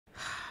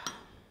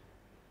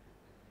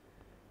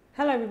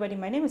Hello everybody,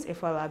 my name is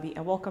Ifeolabi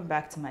and welcome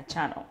back to my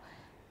channel.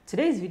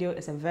 Today's video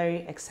is a very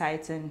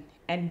exciting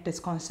and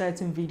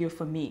disconcerting video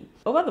for me.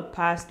 Over the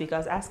past week, I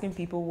was asking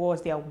people what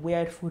was their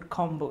weird food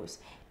combos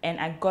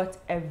and I got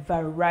a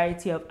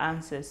variety of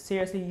answers.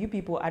 Seriously, you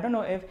people, I don't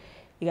know if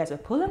you guys were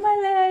pulling my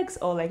legs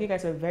or like you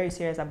guys were very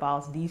serious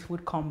about these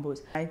food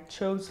combos. I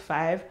chose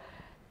 5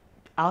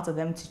 out of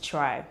them to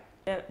try.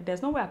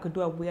 There's no way I could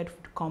do a weird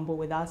food combo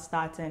without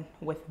starting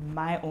with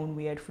my own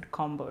weird food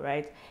combo,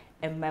 right?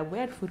 And my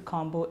weird food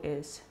combo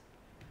is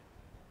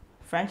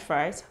French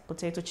fries,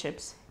 potato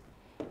chips,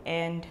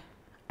 and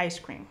ice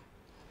cream.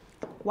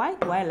 Why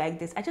do I like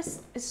this?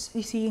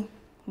 You see,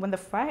 when the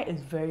fry is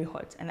very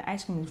hot and the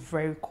ice cream is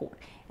very cold,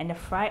 and the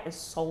fry is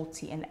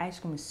salty and the ice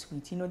cream is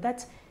sweet, you know,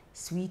 that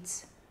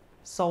sweet,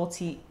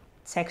 salty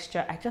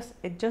texture,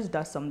 it just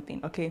does something,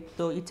 okay?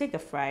 So you take the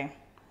fry,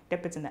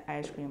 dip it in the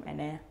ice cream, and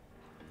then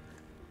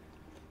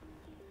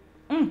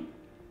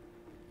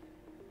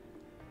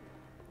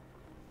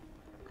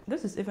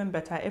this is even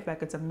better if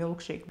like it's a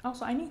milkshake.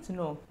 Also, I need to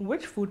know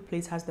which food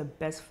place has the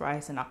best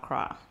fries in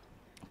Accra,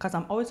 because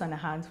I'm always on the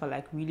hunt for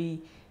like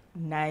really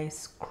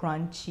nice,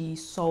 crunchy,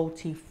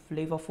 salty,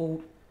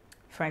 flavorful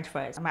French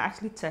fries. I might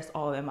actually test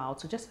all of them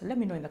out, so just let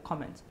me know in the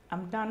comments.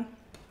 I'm done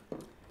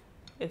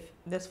with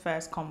this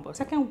first combo.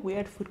 Second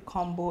weird food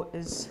combo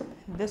is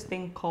this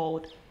thing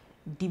called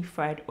deep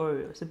fried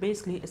Oreo. So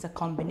basically it's a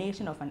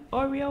combination of an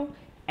Oreo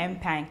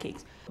and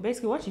pancakes.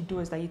 Basically what you do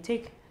is that you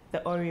take the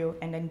Oreo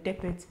and then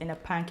dip it in a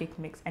pancake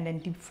mix and then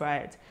deep fry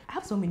it. I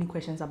have so many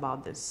questions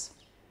about this.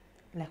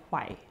 Like,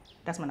 why?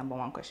 That's my number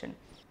one question.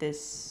 This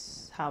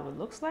is how it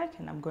looks like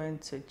and I'm going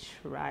to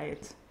try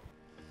it.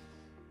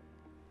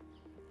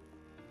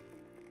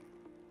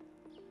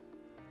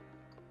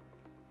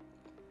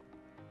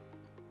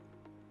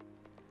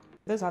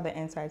 This is how the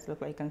insides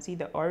look like. You can see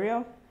the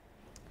Oreo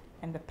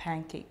and the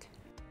pancake.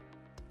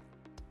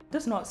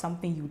 This is not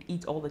something you would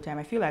eat all the time.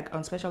 I feel like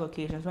on special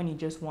occasions when you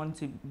just want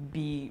to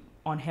be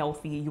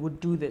unhealthy, you would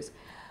do this.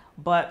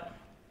 But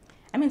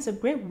I mean, it's a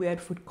great weird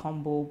food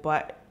combo,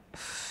 but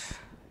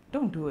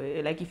don't do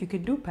it. Like, if you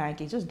could do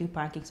pancakes, just do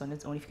pancakes on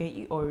its own. If you can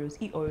eat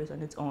Oreos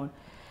on its own.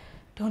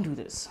 Don't do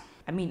this.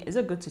 I mean, is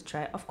it good to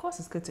try? Of course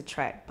it's good to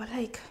try, but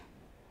like,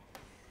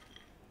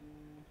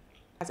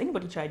 has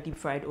anybody tried deep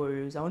fried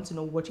Oreos? I want to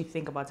know what you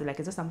think about it. Like,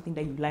 is this something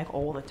that you like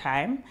all the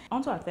time?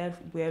 On to our third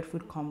weird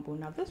food combo.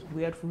 Now, this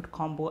weird food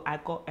combo I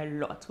got a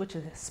lot, which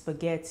is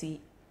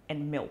spaghetti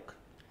and milk.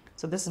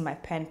 So this is my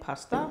pen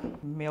pasta,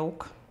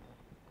 milk.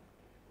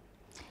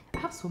 I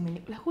have so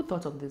many. Like, who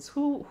thought of this?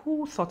 Who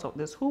thought of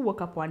this? Who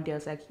woke up one day and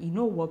was like, you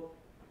know what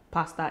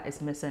pasta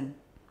is missing?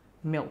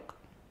 Milk.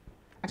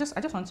 I just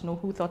want to know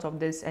who thought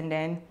of this and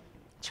then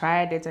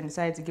tried it and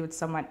decided to give it to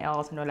someone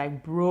else and they're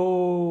like,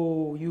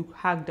 bro, you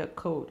hacked the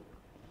code.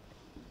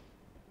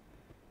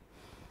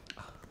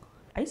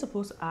 Are you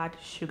supposed to add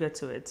sugar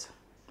to it?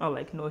 Or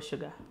like no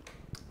sugar?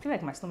 I feel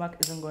like my stomach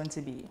isn't going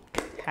to be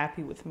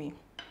happy with me.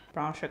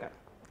 Brown sugar.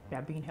 We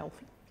are being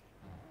healthy.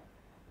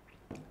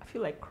 I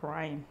feel like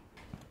crying.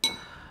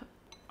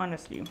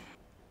 Honestly.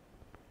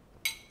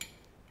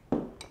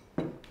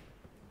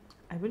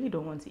 I really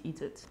don't want to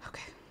eat it.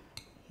 Okay.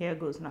 Here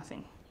goes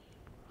nothing.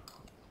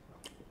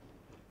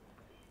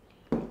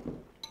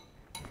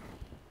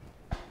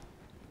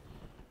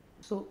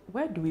 So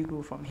where do we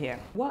go from here?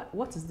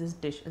 What is this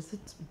dish? Is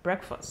it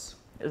breakfast?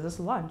 Is this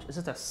lunch? Is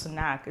it a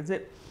snack? Is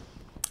it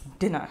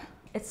dinner?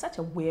 It's such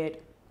a weird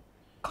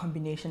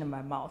combination in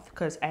my mouth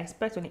because I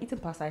expect when eating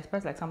pasta, I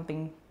expect like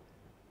something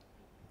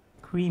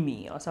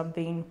creamy or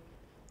something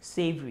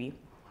savory.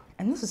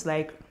 And this is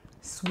like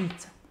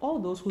sweet. All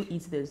those who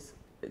eat this,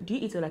 do you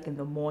eat it like in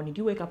the morning?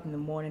 Do you wake up in the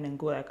morning and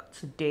go like,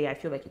 today I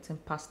feel like eating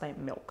pasta and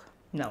milk?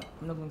 No,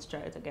 I'm not going to try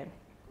it again.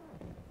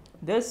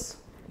 This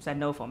is a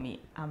no for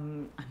me.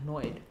 I'm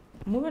annoyed.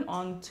 Moving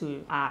on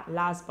to our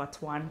last but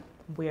one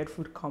weird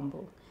food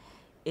combo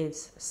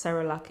is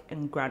Cerelac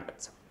and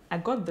granite. I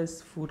got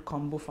this food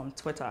combo from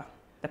Twitter.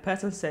 The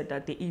person said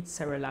that they eat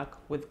Cerelac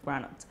with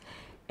granite.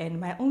 And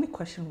my only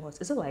question was,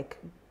 is it like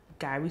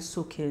Gary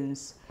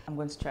Soakins? I'm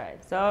going to try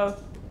it. So,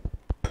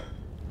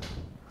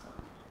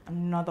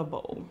 another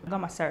bowl. I got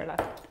my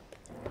Cerelac.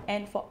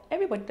 And for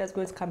everybody that's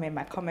going to come in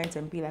my comments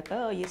and be like,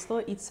 oh, you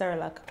still eat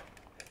Cerelac.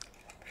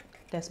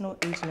 There's no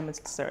age limit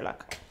to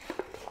Cerelac.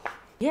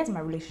 Here's my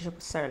relationship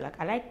with Cerelac.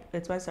 I like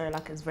it when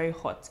Cerelac is very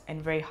hot and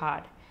very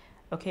hard.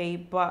 Okay,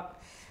 but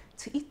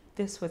to eat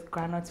this with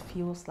granite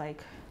feels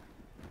like...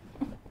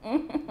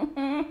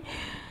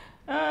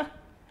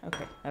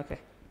 Okay.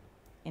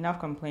 Enough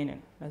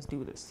complaining. Let's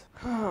do this.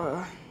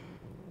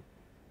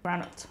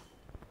 Granite.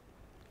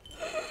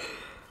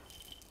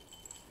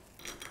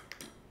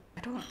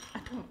 I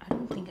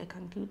don't think I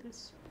can do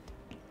this.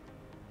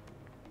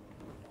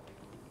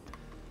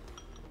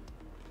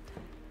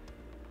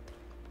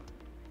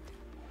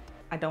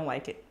 I don't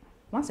like it.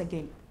 Once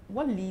again,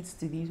 what leads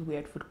to these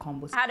weird food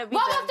combos? What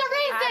was the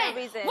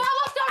reason? What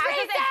was the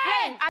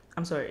reason?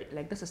 I'm sorry,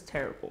 like this is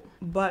terrible.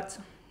 But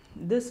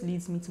this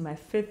leads me to my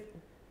 5th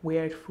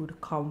weird food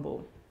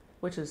combo,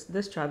 which is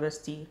this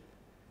travesty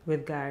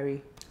with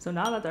gari. So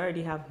now that I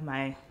already have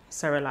my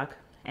Cerelac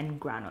and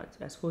granite,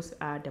 I'm supposed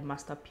to add the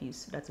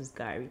masterpiece that is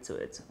gari to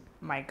it.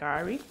 My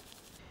gari.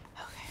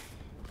 Okay.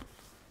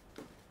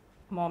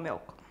 More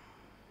milk.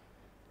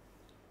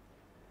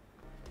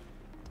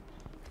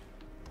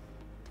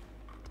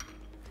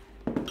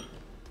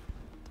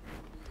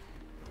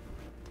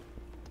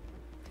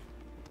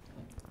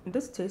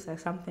 This tastes like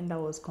something that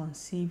was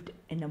conceived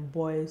in a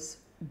boys'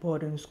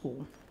 boarding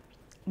school.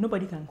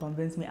 Nobody can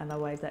convince me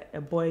otherwise that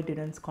a boy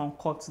didn't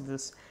concoct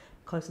this,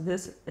 because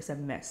this is a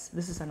mess.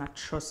 This is an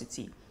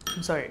atrocity.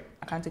 I'm sorry,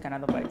 I can't take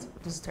another bite.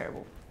 This is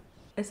terrible.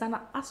 It's an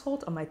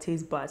assault on my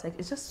taste buds. Like,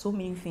 it's just so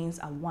many things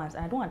at once,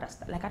 and I don't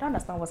understand. Like, I don't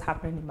understand what's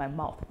happening in my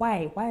mouth.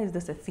 Why is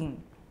this a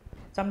thing?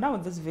 So I'm done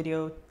with this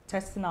video,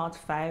 testing out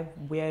 5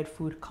 weird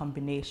food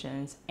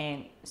combinations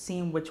and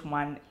seeing which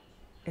one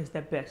is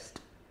the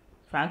best.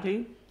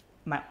 Frankly,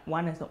 my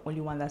one is the only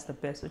one that's the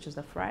best, which is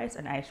the fries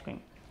and ice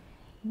cream.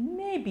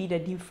 Maybe the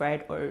deep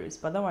fried Oreos,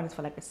 but that one is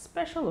for like a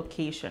special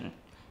occasion.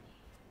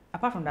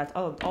 Apart from that,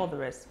 all the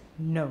rest,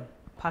 no.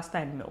 Pasta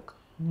and milk,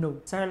 no.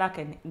 Cerelac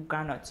and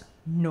granite,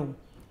 no.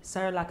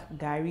 Cerelac,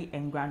 gari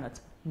and granite,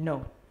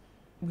 no.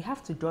 We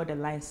have to draw the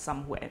line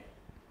somewhere.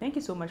 Thank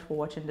you so much for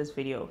watching this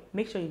video.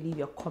 Make sure you leave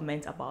your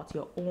comment about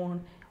your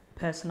own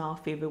personal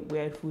favorite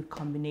weird food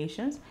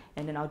combinations,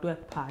 and then I'll do a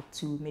part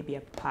 2, maybe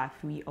a part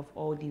 3 of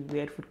all these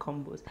weird food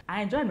combos.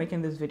 I enjoyed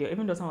making this video,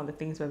 even though some of the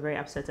things were very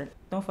upsetting.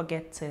 Don't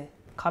forget to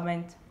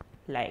comment,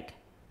 like,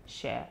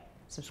 share,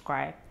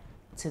 subscribe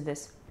to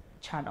this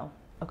channel,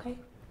 okay?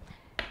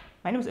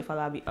 My name is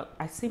Ifalabi.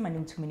 I say my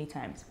name too many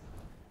times.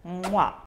 Mwah.